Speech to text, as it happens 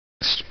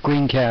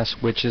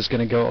screencast, which is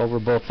going to go over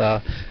both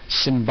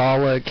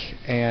symbolic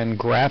and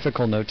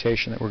graphical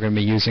notation that we're going to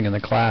be using in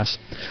the class.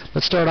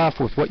 Let's start off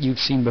with what you've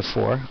seen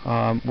before.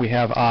 We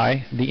have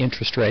I, the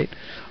interest rate.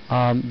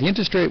 The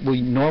interest rate will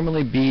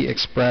normally be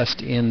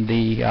expressed in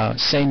the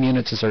same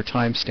units as our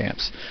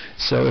timestamps.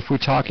 So if we're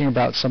talking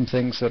about some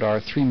things that are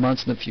 3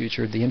 months in the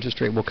future, the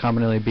interest rate will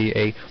commonly be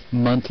a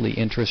monthly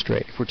interest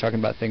rate. If we're talking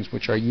about things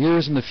which are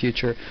years in the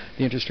future,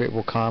 the interest rate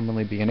will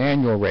commonly be an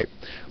annual rate.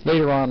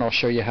 Later on, I'll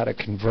show you how to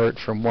convert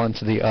from one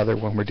to the other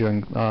when we're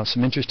doing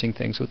some interesting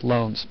things with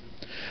loans.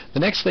 The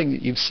next thing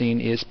that you've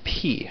seen is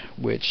P,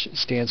 which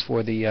stands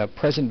for the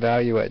present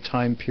value at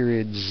time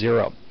period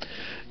 0.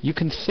 You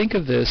can think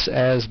of this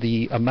as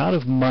the amount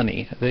of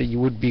money that you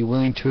would be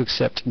willing to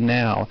accept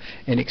now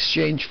in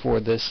exchange for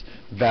these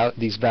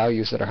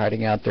values that are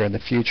hiding out there in the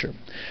future.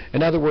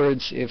 In other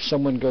words, if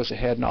someone goes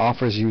ahead and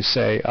offers you,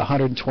 say,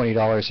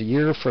 $120 a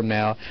year from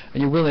now,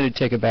 and you're willing to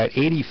take about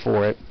 $80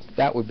 for it,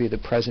 that would be the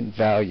present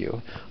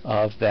value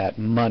of that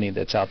money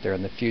that's out there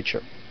in the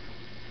future.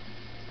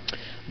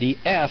 The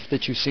F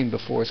that you've seen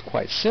before is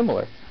quite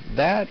similar.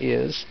 That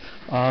is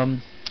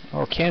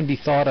or can be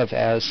thought of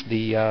as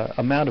the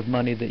amount of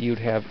money that you'd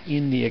have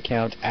in the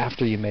account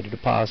after you made a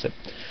deposit.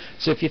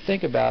 So if you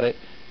think about it,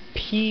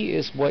 P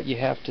is what you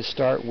have to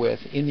start with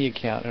in the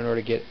account in order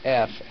to get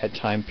F at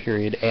time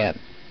period N.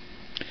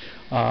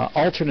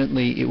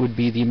 Alternately, it would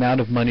be the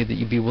amount of money that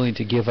you'd be willing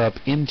to give up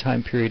in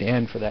time period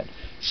N for that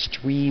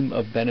stream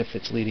of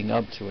benefits leading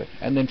up to it.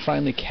 And then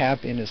finally,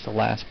 cap in is the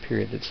last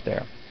period that's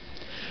there.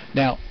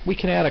 Now, we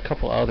can add a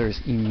couple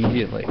others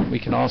immediately. We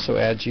can also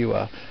add you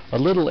a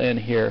little n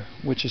here,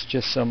 which is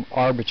just some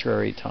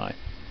arbitrary time.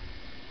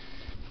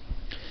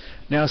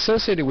 Now,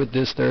 associated with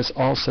this, there's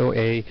also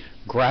a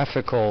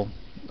graphical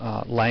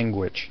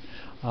language.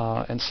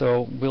 And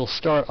so we'll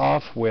start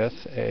off with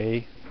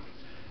a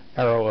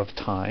arrow of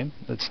time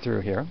that's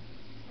through here.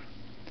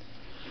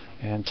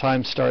 And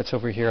time starts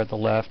over here at the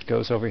left,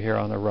 goes over here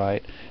on the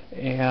right,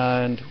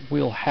 and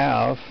we'll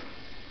have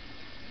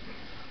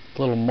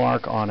little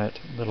mark on it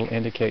that'll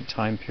indicate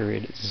time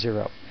period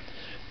 0.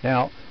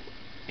 Now,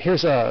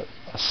 here's a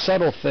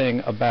subtle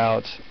thing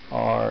about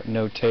our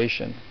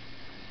notation,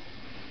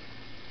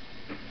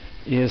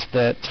 is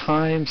that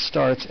time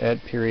starts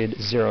at period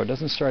 0. It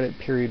doesn't start at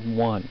period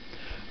 1.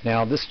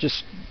 Now, this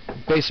just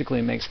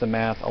basically makes the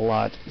math a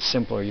lot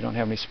simpler. You don't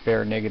have any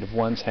spare negative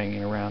ones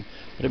hanging around,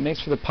 but it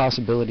makes for the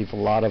possibility of a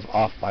lot of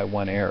off by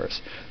 1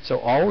 errors. So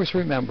always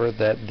remember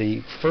that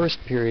the first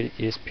period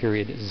is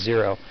period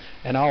 0.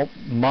 And I'll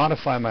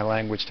modify my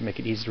language to make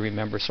it easy to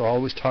remember, so I'll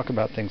always talk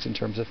about things in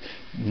terms of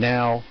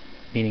now,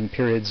 meaning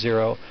period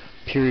 0,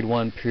 period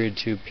 1, period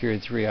 2,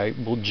 period 3. I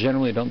will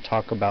generally don't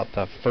talk about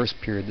the first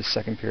period, the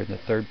second period, and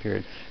the third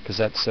period, because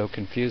that's so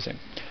confusing.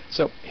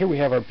 So here we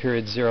have our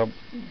period 0.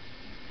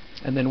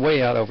 And then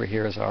way out over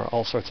here is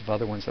all sorts of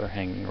other ones that are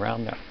hanging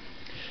around there.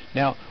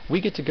 Now, we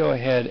get to go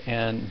ahead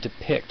and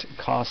depict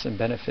costs and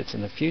benefits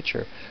in the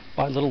future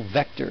by little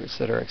vectors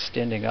that are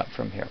extending up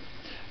from here.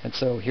 And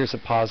so here's a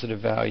positive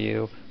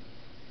value,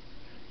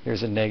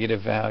 here's a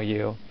negative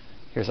value,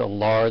 here's a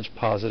large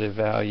positive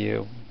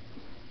value.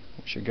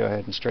 We should go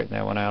ahead and straighten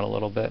that one out a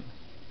little bit.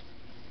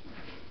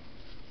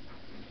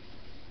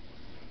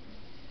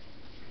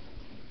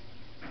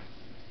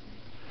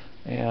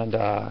 And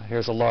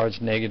here's a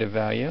large negative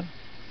value.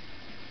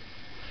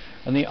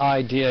 And the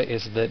idea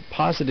is that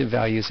positive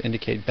values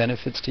indicate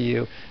benefits to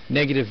you,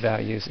 negative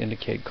values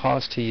indicate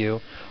cost to you.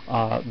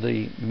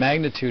 The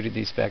magnitude of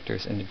these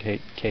vectors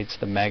indicates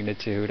the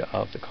magnitude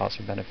of the costs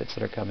or benefits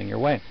that are coming your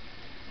way.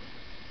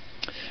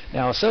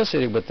 Now,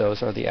 associated with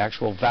those are the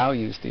actual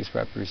values these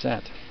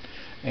represent.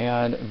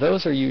 And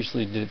those are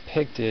usually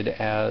depicted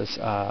as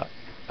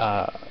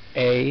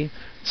A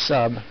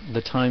sub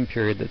the time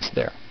period that's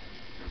there.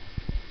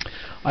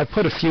 I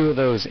put a few of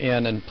those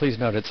in, and please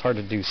note it's hard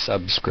to do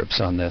subscripts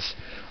on this.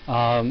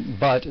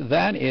 But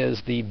that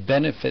is the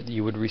benefit that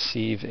you would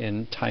receive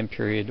in time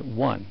period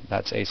 1.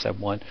 That's A sub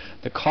 1.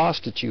 The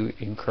cost that you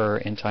incur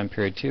in time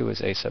period 2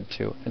 is A sub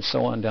 2, and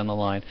so on down the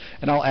line.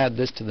 And I'll add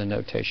this to the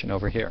notation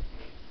over here.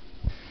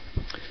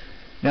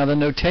 Now, the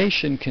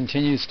notation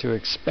continues to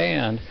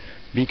expand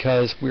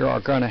because we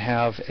are going to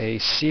have a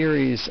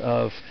series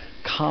of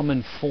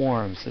common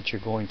forms that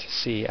you're going to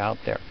see out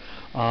there.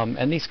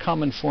 And these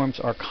common forms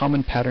are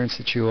common patterns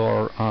that you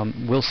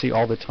will see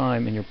all the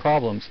time in your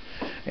problems.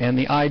 And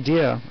the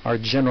idea, our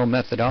general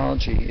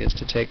methodology, is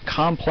to take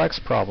complex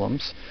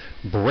problems,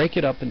 break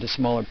it up into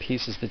smaller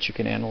pieces that you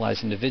can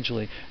analyze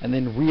individually, and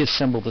then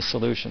reassemble the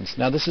solutions.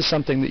 Now, this is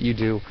something that you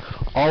do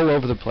all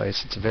over the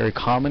place. It's a very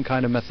common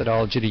kind of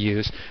methodology to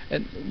use,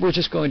 and we're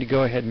just going to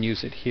go ahead and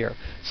use it here.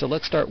 So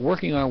let's start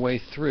working our way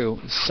through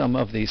some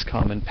of these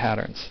common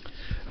patterns.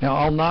 Now,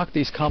 I'll knock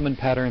these common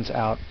patterns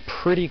out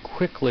pretty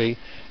quickly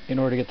in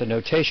order to get the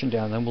notation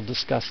down, then we'll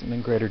discuss them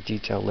in greater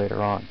detail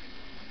later on.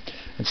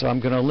 And so I'm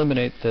going to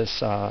eliminate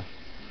this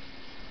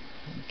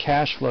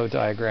cash flow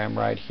diagram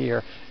right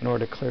here in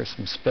order to clear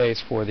some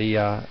space for the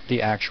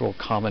actual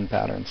common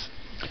patterns.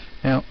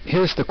 Now,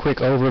 here's the quick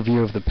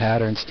overview of the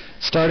patterns,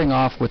 starting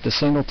off with the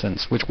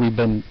singletons, which we've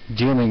been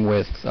dealing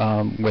with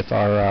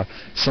our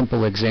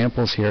simple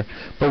examples here.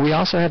 But we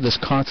also have this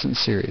constant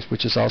series,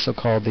 which is also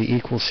called the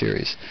equal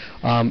series.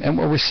 And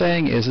what we're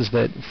saying is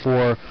that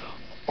for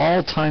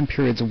all time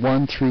periods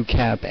 1 through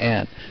cap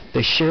n,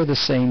 they share the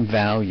same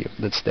value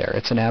that's there.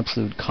 It's an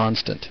absolute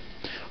constant.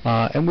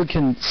 And we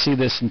can see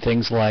this in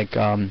things like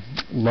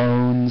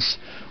loans,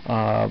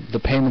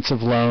 the payments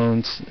of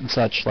loans, and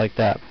such like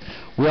that.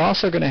 We're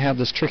also going to have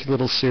this tricky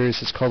little series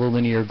that's called the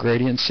linear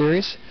gradient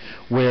series,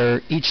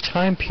 where each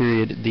time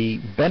period the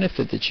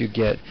benefit that you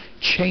get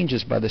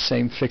changes by the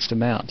same fixed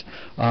amount.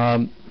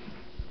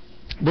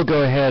 We'll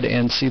go ahead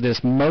and see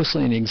this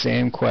mostly in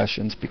exam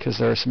questions because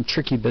there are some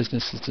tricky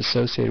business that's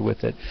associated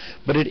with it.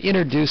 But it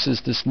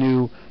introduces this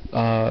new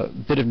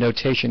bit of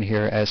notation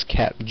here as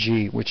cap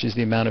G, which is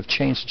the amount of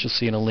change that you'll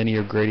see in a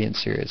linear gradient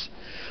series.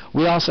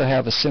 We also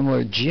have a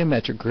similar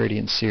geometric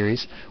gradient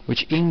series,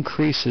 which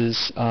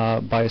increases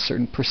by a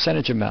certain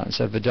percentage amount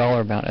instead of a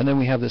dollar amount. And then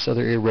we have this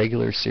other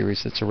irregular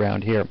series that's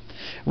around here.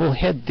 We'll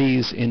head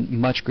these in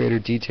much greater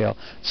detail,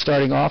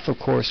 starting off, of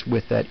course,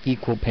 with that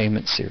equal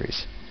payment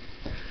series.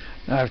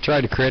 Now, I've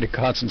tried to create a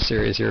constant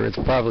series here. It's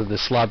probably the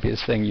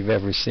sloppiest thing you've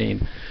ever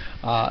seen.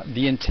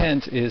 The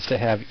intent is to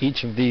have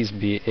each of these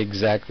be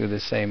exactly the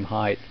same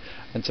height.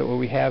 And so what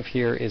we have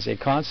here is a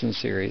constant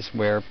series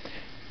where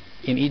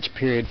in each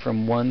period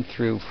from 1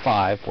 through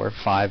 5, where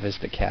 5 is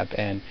the cap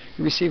n,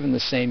 you're receiving the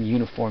same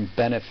uniform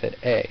benefit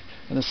A.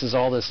 And this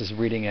is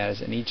reading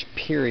as in each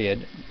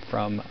period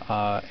from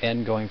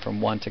n going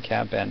from 1 to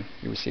cap n,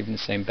 you're receiving the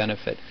same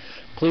benefit.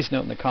 Please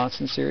note in the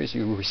constant series,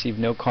 you will receive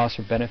no costs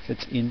or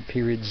benefits in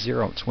period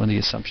 0. It's one of the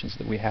assumptions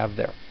that we have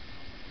there.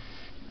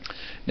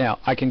 Now,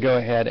 I can go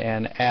ahead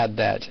and add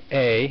that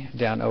A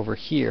down over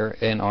here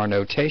in our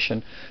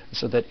notation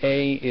so that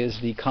A is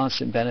the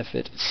constant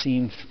benefit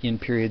seen in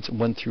periods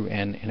 1 through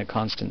n in a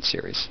constant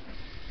series.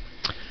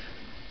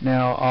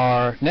 Now,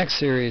 our next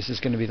series is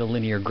going to be the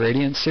linear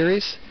gradient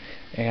series,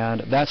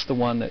 and that's the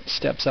one that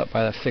steps up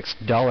by a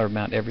fixed dollar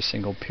amount every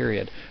single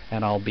period,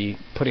 and I'll be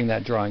putting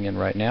that drawing in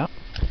right now.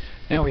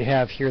 Now we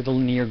have here the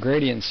linear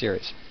gradient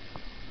series.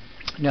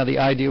 Now the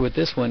idea with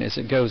this one is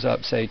it goes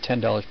up, say,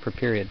 $10 per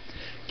period.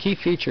 Key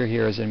feature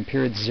here is in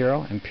period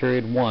 0 and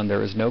period 1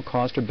 there is no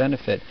cost or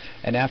benefit,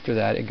 and after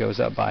that it goes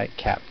up by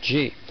cap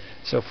G.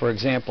 So for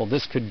example,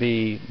 this could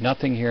be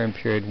nothing here in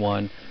period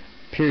 1.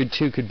 Period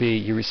 2 could be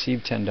you receive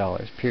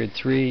 $10. Period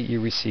 3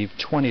 you receive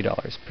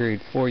 $20.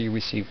 Period 4 you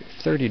receive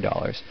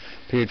 $30.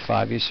 Period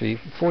 5 you receive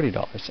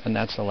 $40, and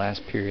that's the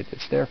last period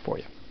that's there for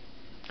you.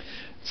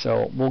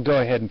 So we'll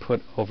go ahead and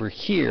put over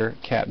here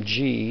cap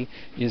G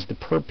is the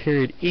per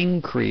period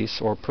increase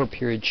or per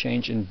period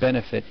change in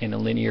benefit in a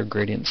linear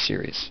gradient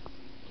series.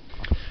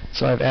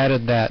 So I've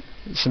added that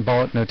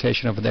symbolic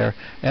notation over there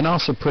and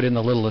also put in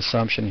the little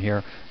assumption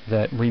here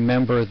that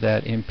remember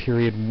that in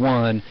period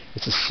 1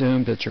 it's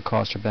assumed that your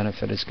cost or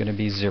benefit is going to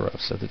be 0,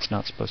 so that's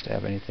not supposed to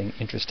have anything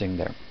interesting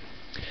there.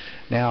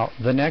 Now,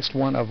 the next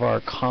one of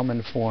our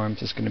common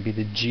forms is going to be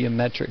the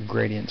geometric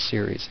gradient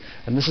series.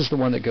 And this is the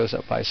one that goes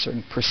up by a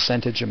certain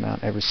percentage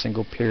amount every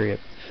single period.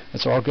 And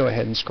so I'll go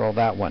ahead and scroll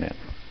that one in.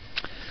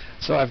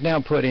 So I've now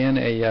put in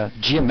a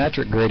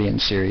geometric gradient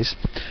series.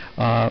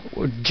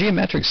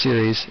 Geometric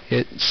series,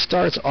 it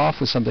starts off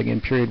with something in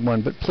period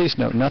 1, but please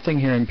note nothing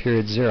here in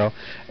period 0,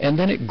 and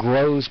then it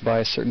grows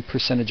by a certain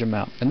percentage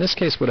amount. In this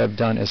case, what I've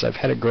done is I've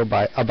had it grow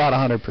by about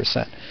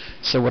 100%.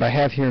 So what I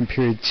have here in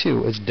period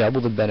 2 is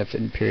double the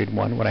benefit in period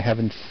 1. What I have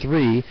in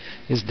 3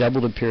 is double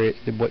the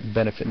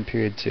benefit in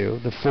period 2.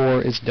 The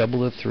 4 is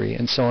double the 3,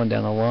 and so on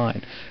down the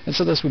line. And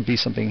so this would be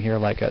something here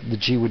like the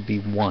G would be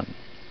 1.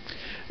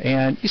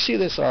 And you see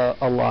this a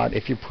lot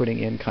if you're putting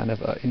in kind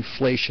of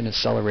inflation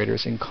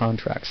accelerators in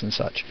contracts and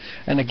such.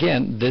 And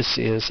again, this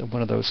is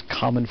one of those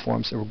common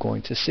forms that we're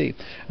going to see.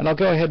 And I'll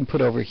go ahead and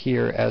put over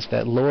here as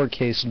that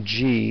lowercase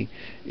g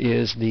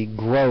is the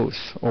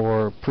growth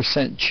or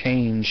percent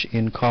change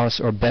in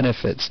costs or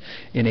benefits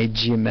in a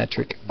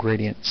geometric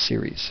gradient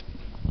series.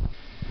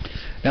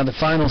 Now the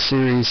final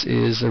series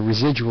is a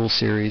residual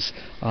series.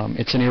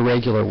 It's an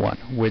irregular one,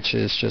 which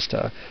is just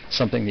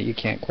something that you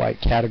can't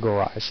quite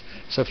categorize.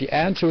 So if you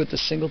add to it the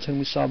singleton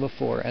we saw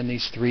before and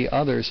these 3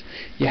 others,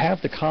 you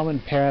have the common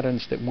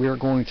patterns that we're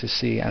going to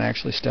see and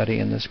actually study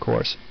in this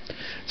course.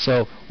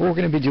 So what we're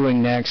going to be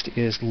doing next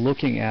is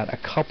looking at a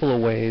couple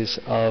of ways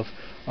of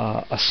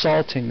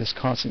assaulting this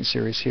constant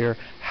series here,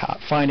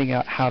 finding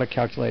out how to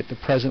calculate the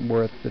present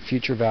worth, the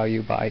future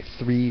value by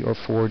 3 or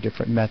 4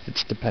 different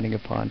methods depending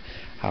upon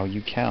how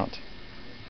you count.